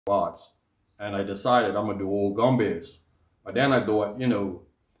watch. And I decided I'm gonna do old Gombeys. But then I thought,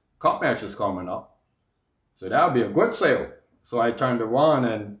 cup matches coming up. So that would be a good sale. So I turned around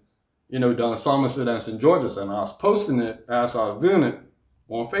and, done Somerset and St. George's, and I was posting it as I was doing it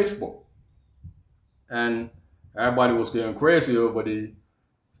on Facebook. And everybody was getting crazy over the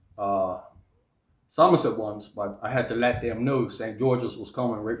Somerset ones, but I had to let them know St. George's was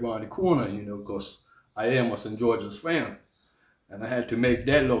coming right around the corner, because I am a St. George's fan. And I had to make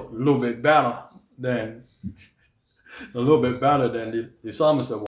that look a little bit better than the Somerset one.